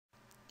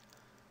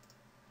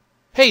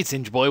Hey, it's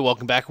Ninja Boy,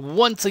 welcome back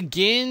once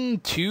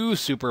again to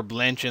Super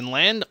Blanchon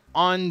Land,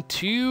 on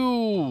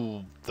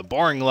to the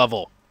boring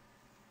level.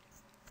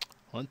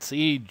 Let's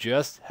see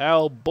just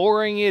how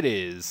boring it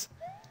is.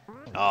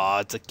 Oh,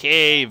 it's a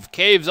cave.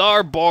 Caves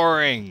are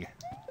boring.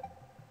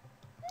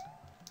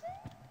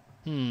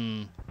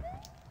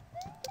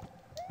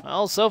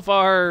 Well, so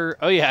far...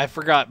 Oh yeah, I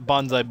forgot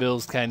Bonsai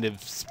Bill's kind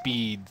of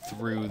speed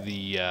through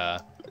the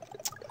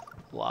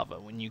lava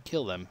when you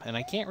kill them. And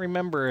I can't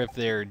remember if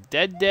they're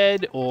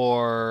dead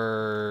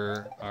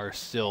or are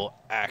still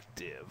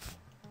active.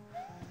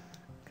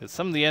 Because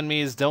some of the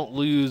enemies don't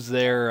lose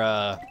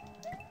their,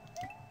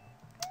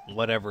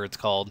 whatever it's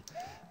called.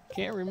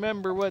 Can't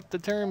remember what the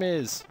term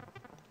is.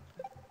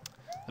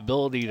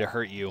 Ability to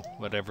hurt you,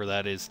 whatever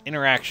that is.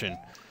 Interaction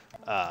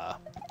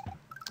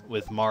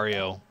with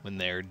Mario when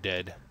they're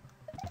dead.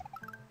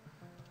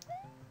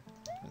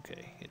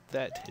 Okay, hit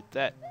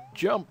that.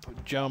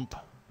 Jump, jump.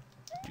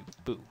 Do,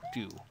 boo,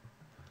 do.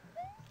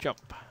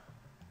 Jump.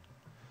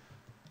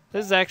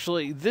 This is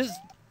actually,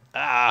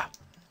 I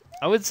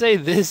would say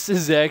this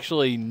is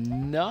actually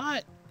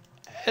not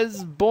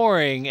as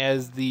boring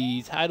as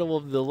the title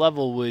of the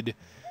level would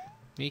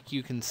make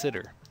you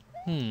consider.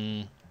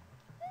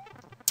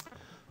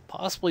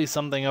 Possibly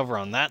something over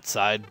on that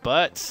side,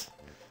 but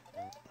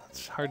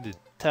it's hard to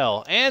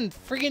tell. And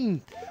friggin'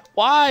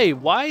 why?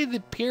 Why the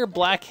pure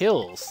black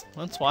hills?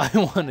 That's why I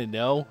want to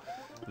know.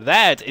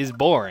 That is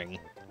boring.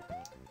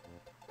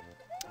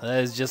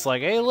 That is just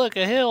like, hey, look,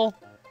 a hill.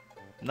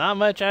 Not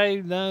much,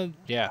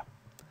 yeah.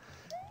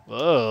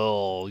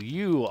 Whoa,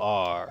 you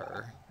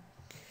are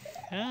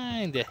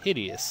kinda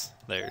hideous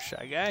there,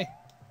 Shy Guy.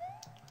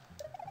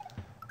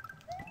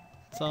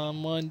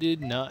 Someone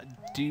did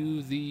not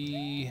do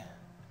the...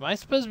 Am I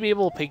supposed to be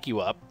able to pick you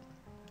up?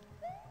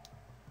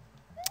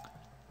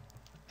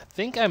 I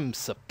think I'm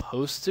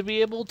supposed to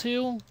be able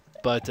to,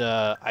 but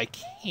I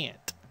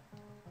can't.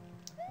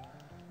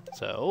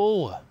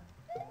 So...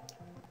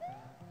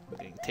 I'm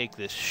going to take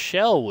this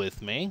shell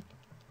with me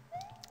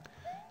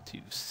to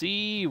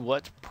see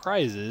what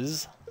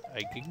prizes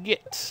I could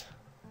get.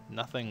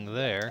 Nothing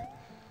there.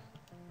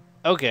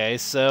 Okay,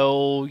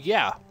 so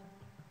yeah.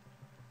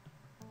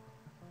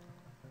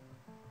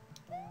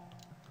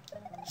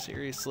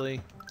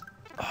 Seriously?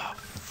 Oh,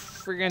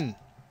 friggin'.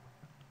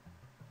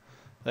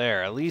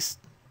 There, at least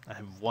I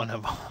have one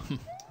of them.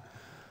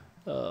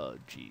 Oh,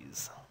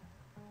 jeez.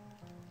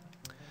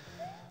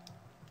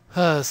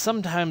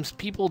 Sometimes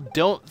people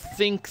don't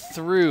think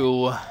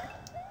through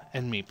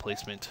enemy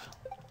placement.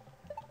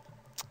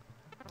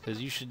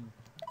 Because you should...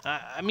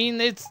 I mean,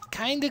 it's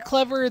kind of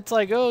clever. It's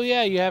like, oh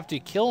yeah, you have to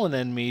kill an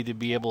enemy to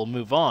be able to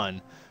move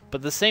on. But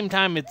at the same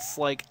time, it's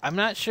like, I'm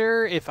not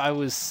sure if I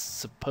was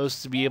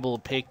supposed to be able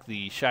to pick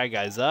the Shy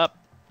Guys up.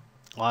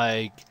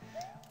 Like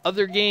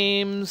other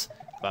games,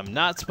 if I'm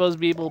not supposed to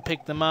be able to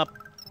pick them up.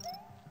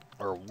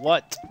 Or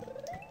what.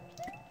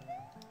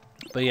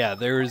 But yeah,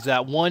 there's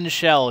that one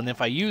shell, and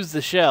if I use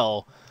the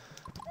shell,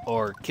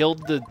 or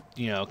killed the,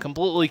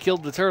 completely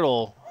killed the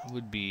turtle, I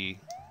would be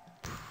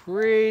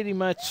pretty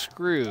much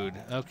screwed.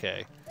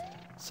 Okay,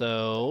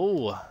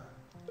 so,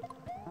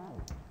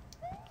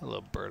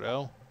 hello,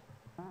 Birdo.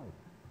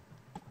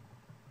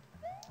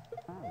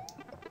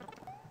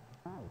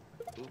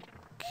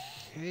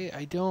 Okay,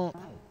 I don't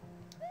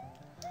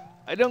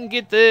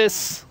get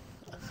this.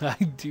 I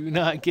do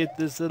not get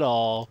this at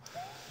all.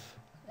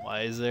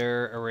 Why is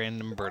there a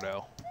random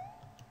Birdo?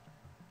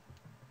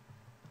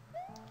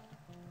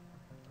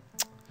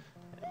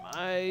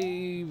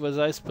 Was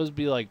I supposed to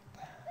be like...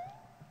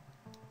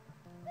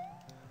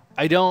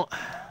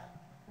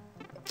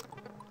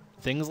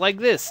 Things like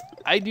this.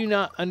 I do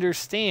not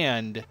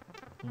understand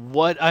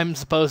what I'm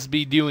supposed to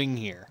be doing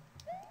here.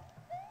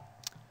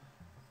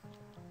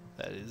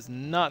 That is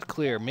not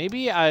clear.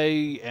 Maybe I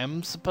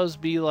am supposed to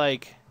be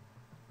like...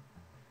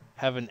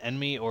 have an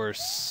enemy or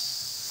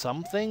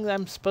something that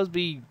I'm supposed to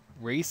be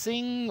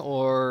racing,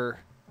 or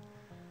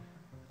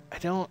I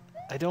don't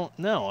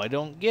know. I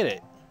don't get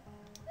it.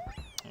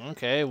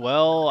 Okay,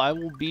 well, I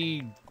will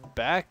be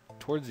back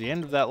towards the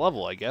end of that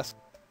level, I guess.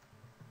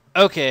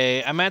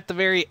 Okay, I'm at the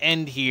very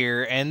end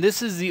here, and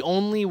this is the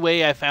only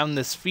way I found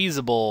this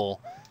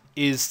feasible,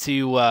 is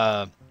to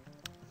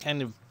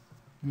kind of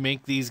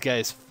make these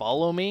guys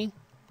follow me.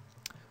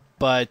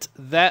 But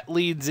that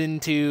leads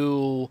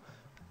into...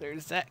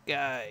 There's that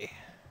guy.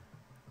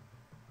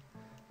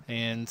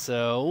 And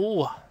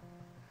so,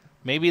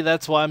 maybe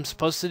that's what I'm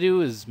supposed to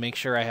do, is make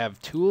sure I have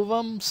two of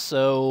them,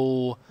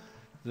 so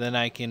then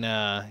I can,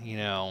 have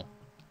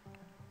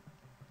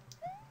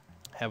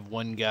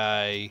one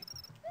guy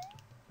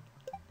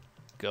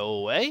go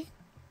away,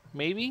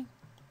 maybe?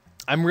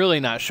 I'm really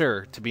not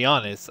sure, to be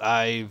honest.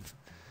 I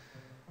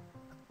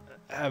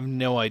have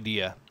no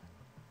idea.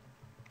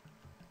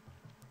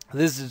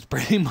 This is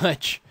pretty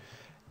much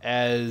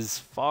as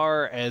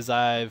far as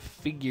I've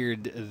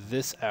figured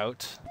this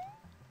out.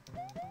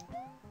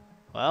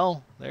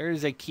 Well,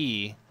 there's a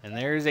key, and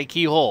there's a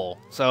keyhole.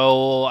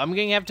 So I'm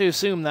going to have to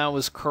assume that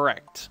was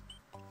correct.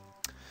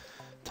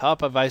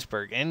 Top of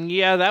iceberg. And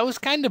yeah, that was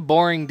kind of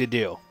boring to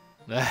do.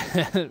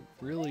 That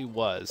really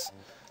was.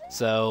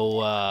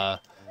 So,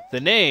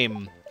 the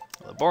name,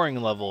 the boring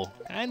level,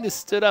 kind of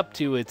stood up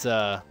to its,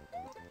 yeah,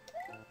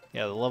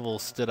 the level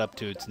stood up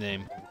to its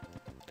name.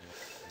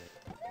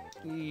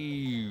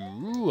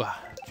 Ooh,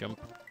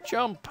 jump,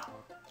 jump.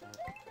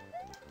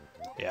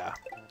 Yeah,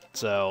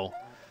 so,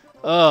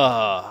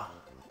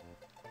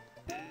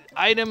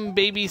 item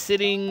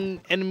babysitting,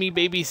 enemy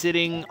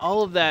babysitting,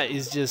 all of that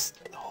is just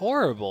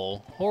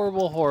horrible,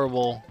 horrible,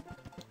 horrible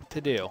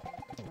to do.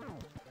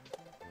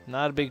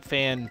 Not a big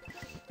fan,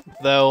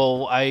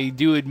 though I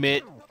do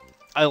admit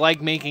I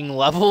like making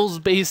levels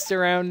based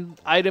around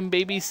item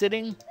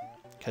babysitting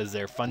because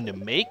they're fun to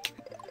make,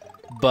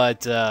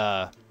 but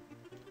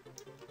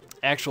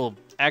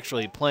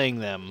actually playing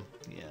them,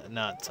 yeah,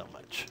 not so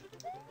much.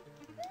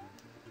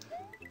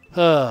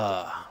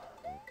 That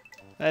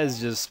is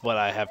just what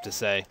I have to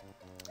say.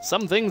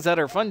 Some things that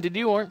are fun to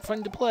do aren't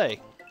fun to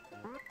play.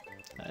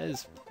 That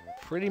is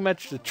pretty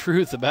much the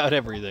truth about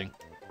everything.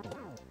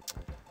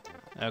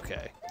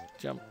 Okay.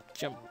 Jump,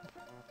 jump,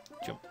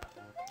 jump,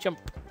 jump,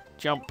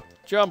 jump,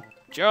 jump,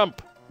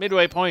 jump.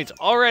 Midway point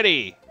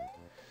already.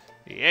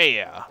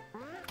 Yeah.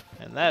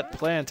 And that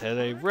plant had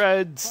a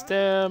red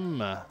stem.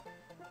 Come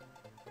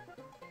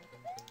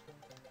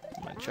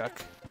on,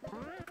 Chuck.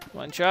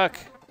 Come on, Chuck.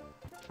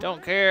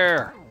 Don't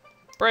care.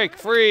 Break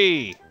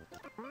free.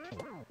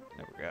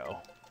 There we go.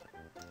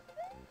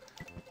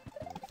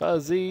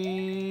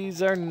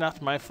 Fuzzies are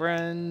not my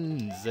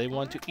friends. They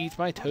want to eat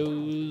my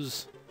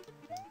toes.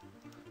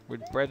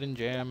 With bread and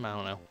jam, I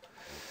don't know.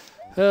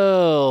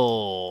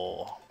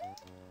 Oh.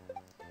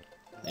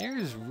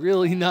 There's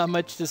really not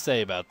much to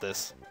say about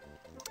this.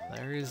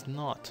 There is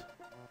not.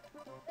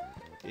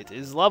 It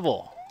is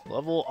level.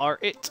 Level are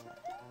it.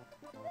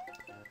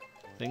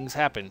 Things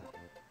happen.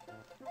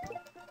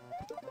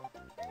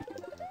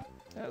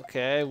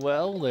 Okay,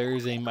 well,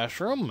 there's a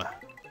mushroom.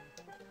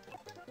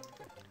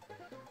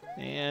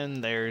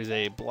 And there's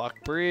a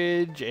block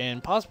bridge,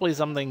 and possibly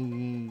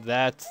something.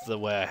 That's the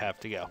way I have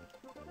to go.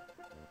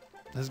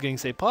 I was going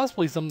to say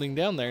possibly something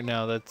down there.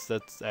 No, that's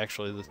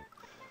actually the...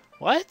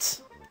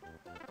 What?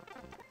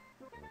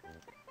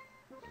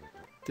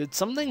 Did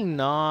something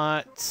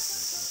not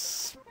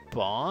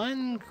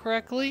spawn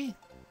correctly?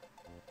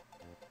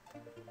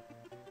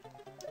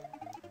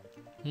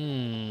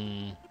 Yeah.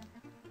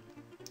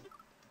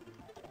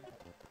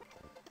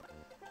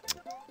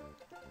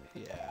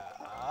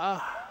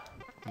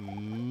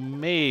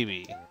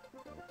 Maybe.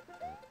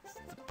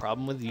 The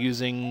problem with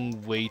using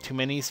way too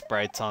many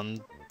sprites on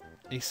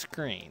a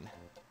screen.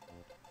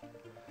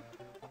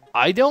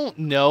 I don't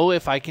know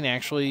if I can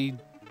actually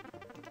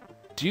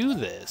do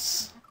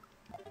this.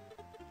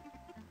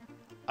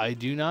 I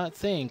do not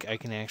think I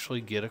can actually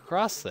get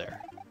across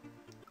there.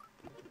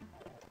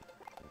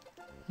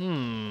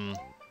 Well,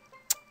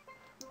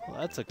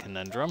 that's a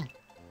conundrum.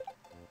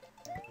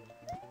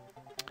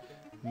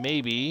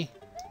 Maybe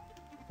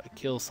if I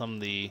kill some of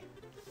the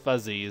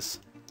fuzzies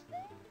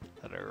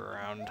that are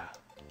around.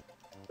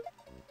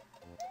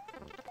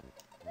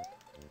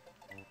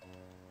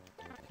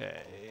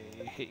 Okay,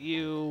 hit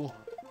you.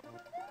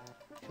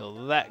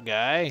 Kill that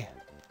guy.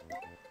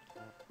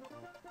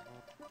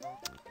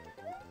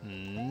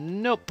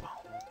 Nope.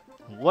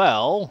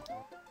 Well,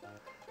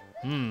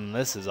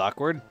 this is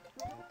awkward.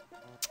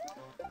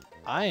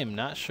 I am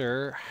not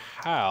sure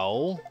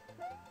how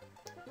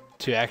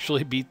to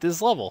actually beat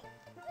this level.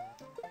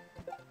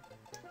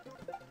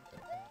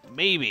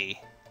 Maybe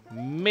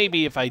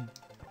if I...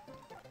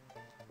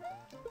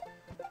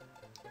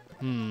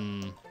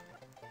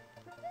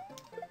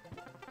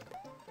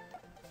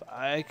 If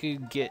I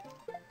could get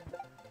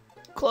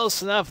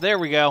close enough. There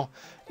we go.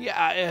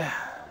 Yeah,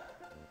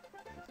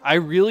 I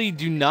really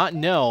do not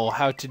know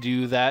how to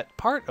do that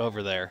part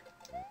over there.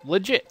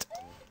 Legit.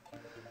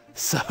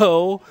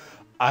 So,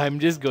 I'm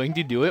just going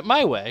to do it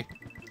my way.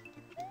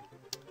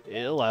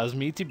 It allows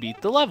me to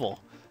beat the level.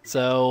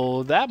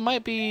 So, that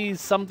might be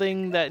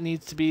something that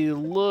needs to be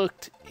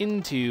looked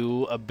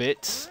into a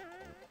bit.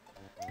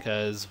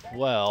 Because,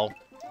 well...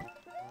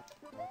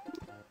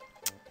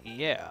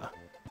 yeah.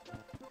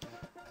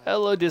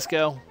 Hello,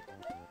 Disco.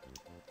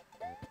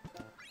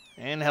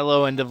 And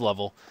hello, end of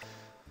level.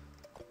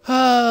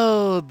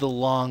 Oh, the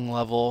long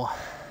level.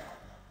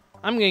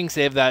 I'm going to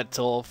save that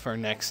till for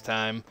next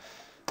time.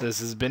 This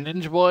has been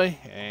Ninja Boy,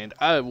 and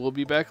I will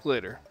be back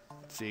later.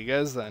 See you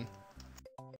guys then.